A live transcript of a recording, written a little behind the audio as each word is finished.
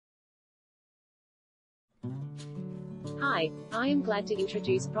Hi, I am glad to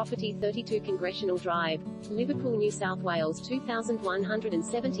introduce property 32 Congressional Drive, Liverpool, New South Wales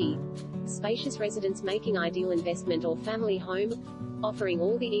 2170. Spacious residence making ideal investment or family home, offering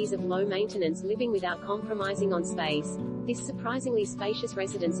all the ease of low-maintenance living without compromising on space. This surprisingly spacious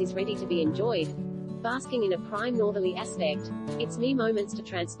residence is ready to be enjoyed, basking in a prime northerly aspect. It's mere moments to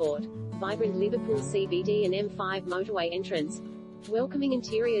transport. Vibrant Liverpool CBD and M5 motorway entrance. Welcoming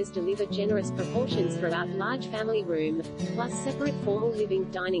interiors deliver generous proportions throughout. Large family room, plus separate formal living,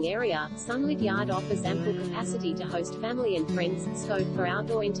 dining area. Sunlit yard offers ample capacity to host family and friends. Scope for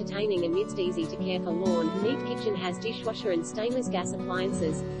outdoor entertaining amidst easy to care for lawn. Neat kitchen has dishwasher and stainless gas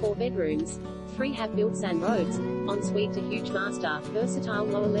appliances. 4 bedrooms. 3 have built-in roads. Ensuite to huge master. Versatile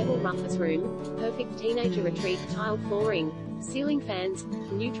lower-level rumpus room. Perfect teenager retreat. Tiled flooring. Ceiling fans,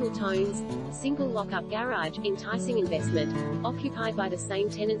 neutral tones, single lock-up garage, enticing investment, occupied by the same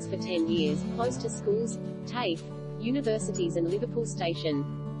tenants for 10 years, close to schools, TAFE, universities and Liverpool Station.